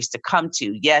academic space to come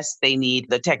to. Yes, they need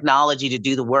the technology to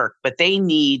do the work, but they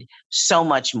need so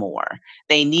much more.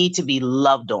 They need to be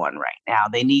loved on right now.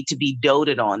 They need to be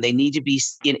doted on. They need to be,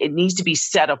 it needs to be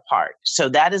set apart. So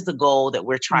that is the goal that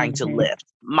we're trying to lift.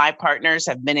 My partners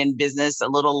have been in business a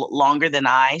little longer than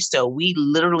I. So we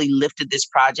literally lifted this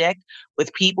project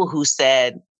with people who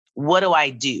said, what do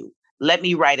I do? Let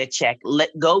me write a check.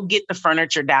 Go get the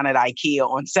furniture down at IKEA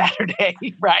on Saturday,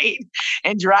 right?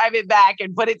 And drive it back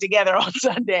and put it together on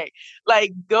Sunday.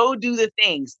 Like, go do the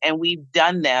things. And we've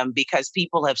done them because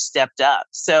people have stepped up.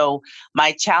 So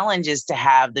my challenge is to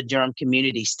have the Durham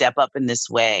community step up in this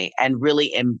way and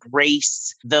really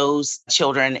embrace those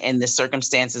children in the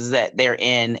circumstances that they're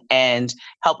in and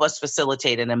help us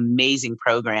facilitate an amazing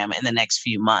program in the next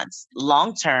few months.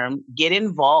 Long term, get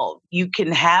involved. You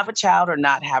can have a child or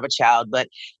not have a child. But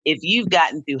if you've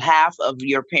gotten through half of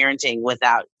your parenting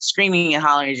without screaming and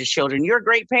hollering at your children, you're a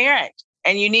great parent.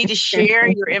 And you need to share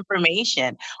your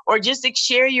information or just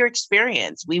share your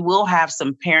experience. We will have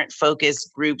some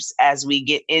parent-focused groups as we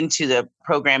get into the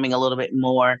programming a little bit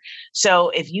more. So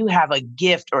if you have a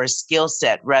gift or a skill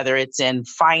set, whether it's in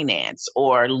finance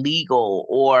or legal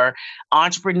or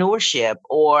entrepreneurship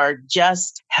or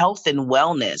just health and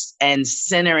wellness and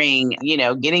centering,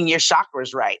 getting your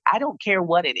chakras right, I don't care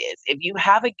what it is. If you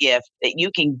have a gift that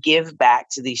you can give back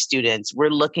to these students,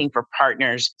 we're looking for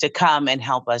partners to come and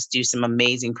help us do some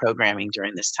amazing programming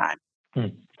during this time.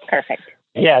 Perfect.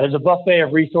 Yeah, there's a buffet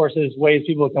of resources, ways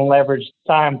people can leverage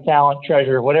time, talent,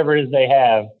 treasure, whatever it is they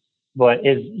have. But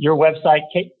is your website,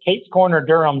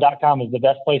 katescornerdurham.com, is the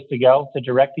best place to go to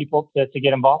direct people to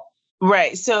get involved?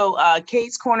 Right. So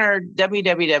Kate's Corner,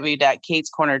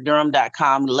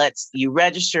 www.katescornerdurham.com lets you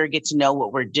register, get to know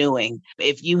what we're doing.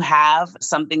 If you have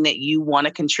something that you want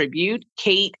to contribute,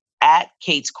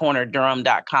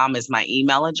 Kate@katescornerdurham.com is my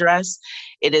email address.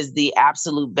 It is the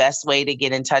absolute best way to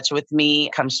get in touch with me.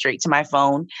 Come straight to my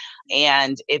phone.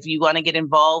 And if you want to get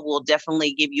involved, we'll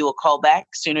definitely give you a call back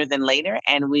sooner than later.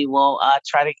 And we will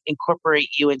try to incorporate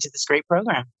you into this great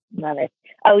program. Love it.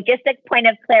 Oh, just a point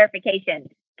of clarification.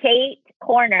 Kate's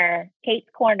Corner, 2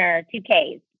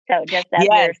 Ks. So just as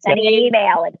you're sending an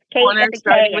email, it's Kate with a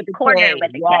K and Corner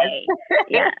with a K.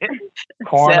 Yeah.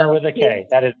 Corner with a K.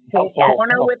 That is helpful.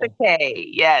 Corner with a K.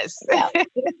 Yes. Yeah.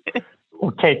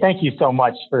 Okay. Thank you so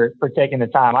much for taking the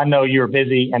time. I know you're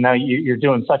busy. I know you're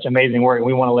doing such amazing work, and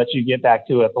we want to let you get back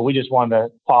to it. But we just wanted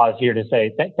to pause here to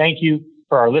say thank you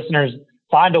for our listeners.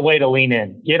 Find a way to lean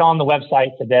in. Get on the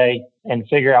website today and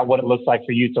figure out what it looks like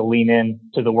for you to lean in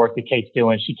to the work that Kate's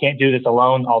doing. She can't do this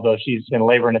alone, although she's been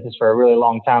laboring at this for a really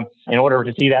long time. In order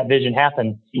to see that vision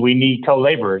happen, we need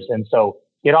co-laborers. And so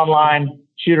get online,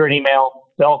 shoot her an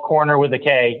email, spell Corner with a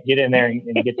K, get in there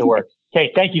and get to work.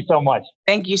 Kate, thank you so much.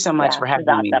 Thank you so much for having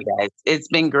me, guys. It's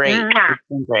been great. Mwah. It's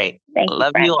been great. Thank you.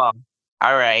 Love you all.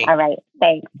 All right. All right.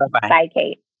 Thanks. Bye-bye. Bye,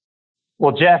 Kate.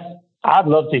 Well, Jess, I'd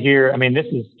love to hear, this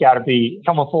has got to be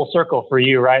come a full circle for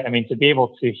you, right? To be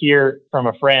able to hear from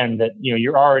a friend that,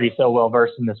 you're already so well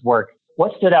versed in this work.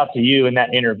 What stood out to you in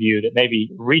that interview that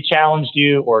maybe re-challenged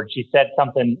you, or she said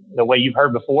something the way you've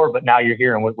heard before, but now you're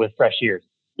hearing with fresh ears?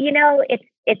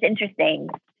 It's interesting.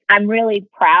 I'm really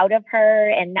proud of her,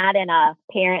 and not in a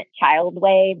parent-child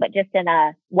way, but just in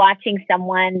a watching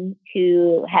someone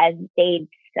who has stayed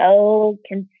so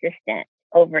consistent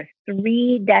over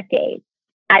 3 decades.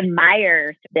 I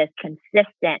admire this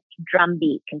consistent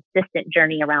drumbeat, consistent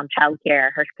journey around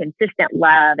childcare, her consistent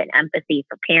love and empathy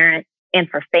for parents and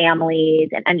for families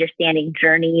and understanding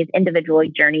journeys, individual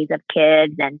journeys of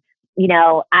kids. And,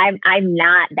 I'm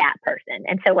not that person.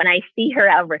 And so when I see her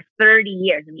over 30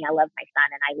 years, I love my son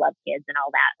and I love kids and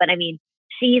all that, but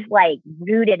she's like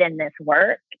rooted in this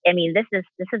work.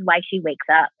 This is why she wakes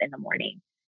up in the morning.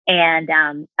 And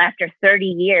after 30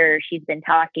 years, she's been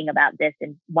talking about this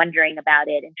and wondering about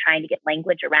it and trying to get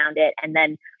language around it. And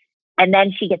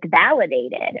then she gets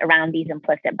validated around these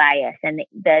implicit bias and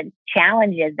the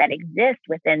challenges that exist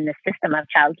within the system of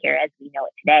childcare as we know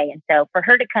it today. And so for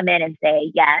her to come in and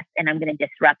say, yes, and I'm going to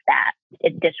disrupt that,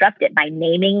 disrupt it by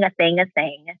naming a thing.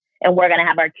 And we're going to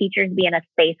have our teachers be in a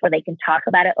space where they can talk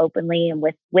about it openly and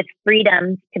with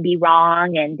freedoms to be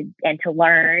wrong and to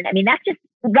learn. That's just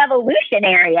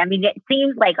revolutionary. It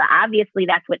seems like obviously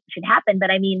that's what should happen, but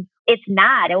it's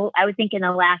not. I would think in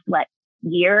the last,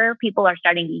 year, people are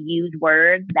starting to use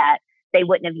words that they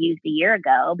wouldn't have used a year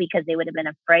ago because they would have been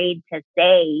afraid to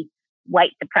say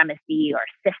white supremacy or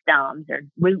systems or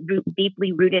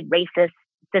deeply rooted racist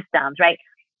systems, right?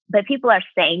 But people are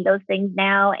saying those things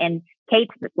now. And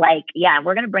Kate's like, yeah,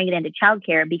 we're going to bring it into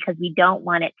childcare because we don't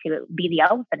want it to be the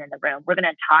elephant in the room. We're going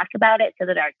to talk about it so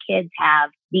that our kids have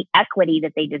the equity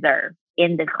that they deserve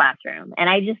in the classroom.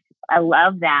 And I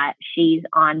love that she's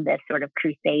on this sort of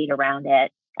crusade around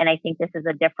it. And I think this is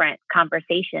a different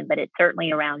conversation, but it's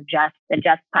certainly around the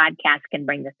Just podcast can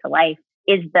bring this to life,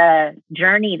 is the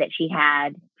journey that she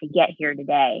had to get here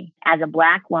today as a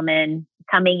Black woman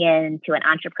coming into an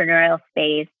entrepreneurial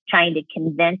space, trying to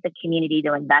convince a community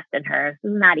to invest in her.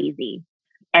 This is not easy.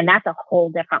 And that's a whole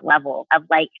different level of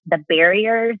the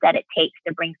barriers that it takes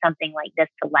to bring something like this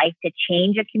to life, to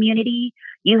change a community.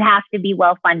 You have to be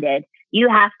well-funded. You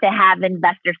have to have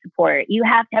investor support. You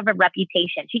have to have a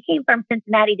reputation. She came from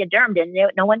Cincinnati to Durham.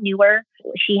 No one knew her.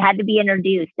 She had to be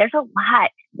introduced. There's a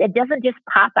lot. It doesn't just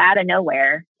pop out of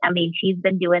nowhere. She's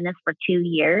been doing this for 2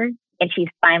 years, and she's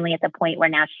finally at the point where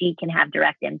now she can have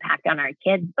direct impact on our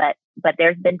kids. But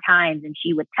there's been times, and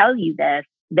she would tell you this,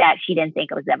 that she didn't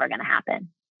think it was ever going to happen.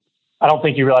 I don't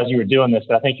think you realized you were doing this,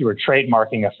 but I think you were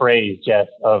trademarking a phrase, Jess,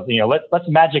 of, let's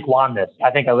magic wand this. I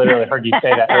think I literally heard you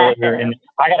say that earlier, and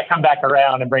I got to come back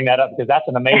around and bring that up because that's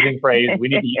an amazing phrase. We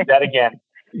need to use that again.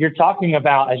 You're talking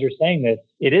about, as you're saying this,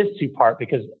 it is two-part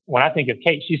because when I think of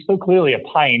Kate, she's so clearly a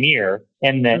pioneer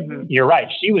in that You're right.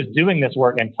 She was doing this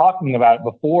work and talking about it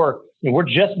before. We're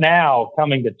just now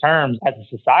coming to terms as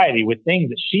a society with things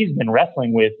that she's been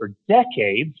wrestling with for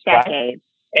decades. Right?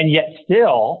 And yet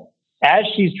still, as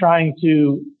she's trying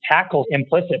to tackle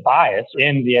implicit bias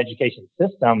in the education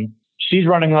system, she's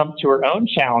running up to her own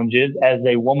challenges as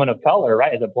a woman of color,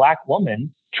 right? As a Black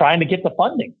woman trying to get the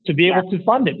funding to be able to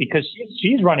fund it because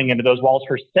she's running into those walls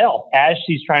herself as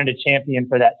she's trying to champion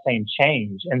for that same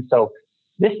change. And so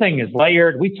this thing is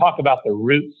layered. We talk about the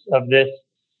roots of this.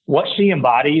 What she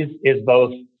embodies is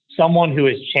both someone who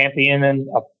is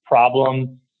championing a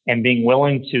problem and being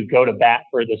willing to go to bat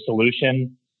for the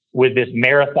solution with this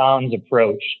marathons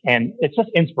approach. And it's just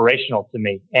inspirational to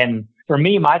me. And for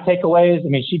me, my takeaways,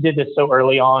 she did this so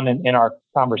early on in our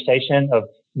conversation of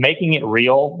making it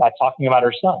real by talking about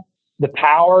her son. The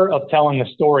power of telling a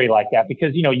story like that,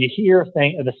 because, you hear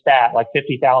the stat, like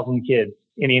 50,000 kids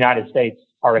in the United States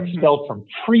are expelled from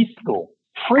preschool.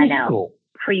 Preschool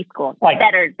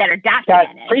that are documented. Guys,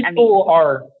 preschool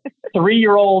are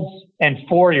 3-year-olds and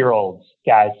 4-year-olds,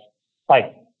 guys.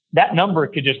 That number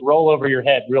could just roll over your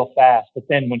head real fast. But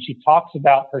then when she talks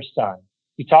about her son,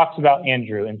 she talks about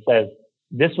Andrew and says,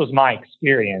 this was my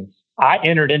experience. I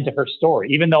entered into her story.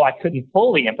 Even though I couldn't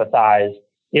fully empathize,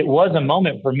 it was a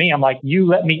moment for me. I'm like, you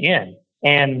let me in.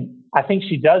 And I think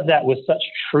she does that with such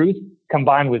truth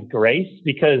combined with grace,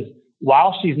 because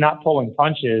while she's not pulling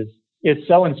punches, it's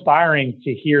so inspiring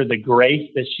to hear the grace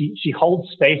that she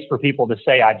holds space for people to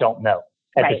say, I don't know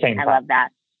at the same time. I love that.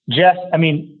 Jess,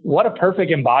 what a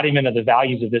perfect embodiment of the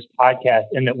values of this podcast,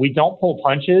 in that we don't pull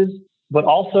punches, but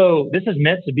also this is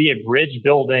meant to be a bridge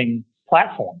building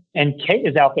platform. And Kate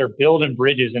is out there building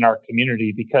bridges in our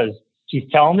community because she's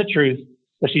telling the truth,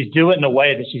 but she's doing it in a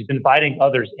way that she's inviting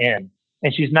others in.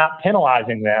 And she's not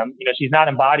penalizing them. She's not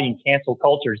embodying cancel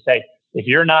culture to say, if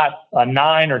you're not a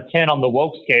 9 or 10 on the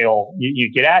woke scale,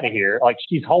 you get out of here.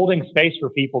 She's holding space for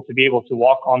people to be able to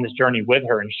walk on this journey with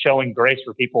her and showing grace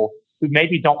for people who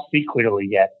maybe don't see clearly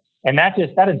yet. And that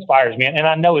inspires me. And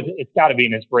I know it's got to be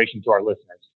an inspiration to our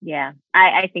listeners. Yeah,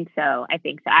 I think so.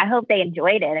 I hope they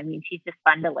enjoyed it. She's just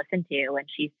fun to listen to, and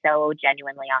she's so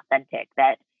genuinely authentic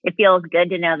that it feels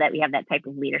good to know that we have that type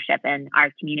of leadership in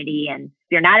our community. And if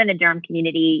you're not in a Durham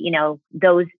community,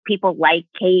 those people like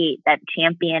Kate that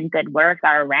champion good work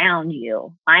are around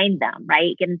you. Find them,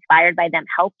 right? Get inspired by them,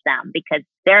 help them, because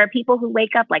there are people who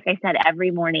wake up, like I said,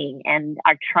 every morning and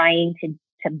are trying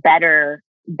to better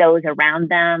those around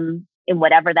them in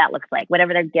whatever that looks like,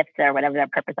 whatever their gifts are, whatever their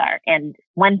purpose are. And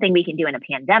one thing we can do in a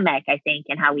pandemic, I think,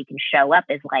 and how we can show up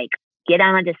is like, get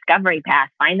on a discovery path,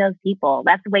 find those people.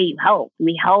 That's the way you help.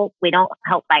 We don't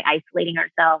help by isolating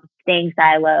ourselves, staying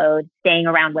siloed, staying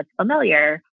around what's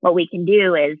familiar. What we can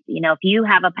do is, if you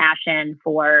have a passion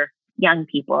for young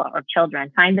people or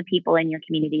children, find the people in your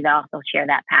community that also share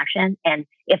that passion. And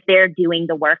if they're doing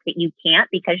the work that you can't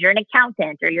because you're an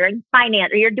accountant or you're in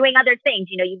finance or you're doing other things,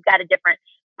 you've got a different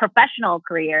professional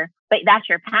career, but that's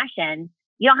your passion.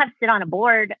 You don't have to sit on a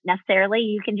board necessarily.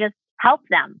 You can just help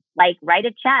them, like write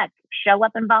a check, show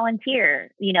up and volunteer,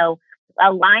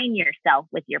 align yourself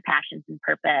with your passions and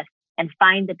purpose and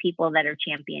find the people that are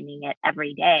championing it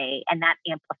every day. And that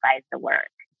amplifies the work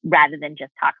rather than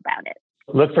just talk about it.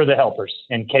 Look for the helpers.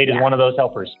 And Kate is one of those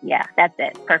helpers. Yeah, that's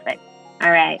it. Perfect.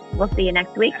 All right. We'll see you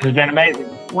next week. This has been amazing.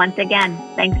 Once again,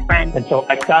 thanks, friend. Until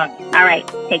next time. All right.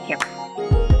 Take care.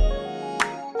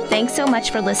 Thanks so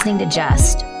much for listening to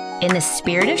Just. In the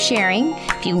spirit of sharing,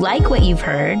 if you like what you've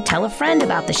heard, tell a friend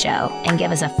about the show and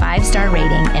give us a 5-star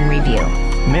rating and review.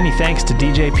 Many thanks to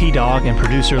DJ P-Dog and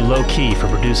producer Low Key for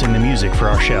producing the music for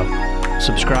our show.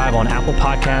 Subscribe on Apple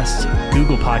Podcasts,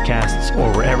 Google Podcasts,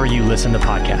 or wherever you listen to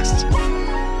podcasts.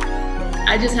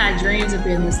 I just had dreams of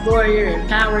being this lawyer in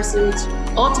power suits.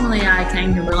 Ultimately, I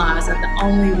came to realize that the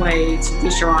only way to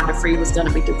get Sharonda free was going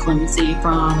to be through clemency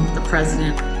from the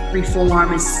president.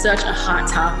 Reform is such a hot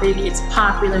topic. It's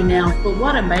popular now. But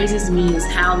what amazes me is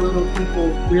how little people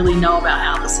really know about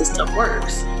how the system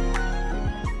works.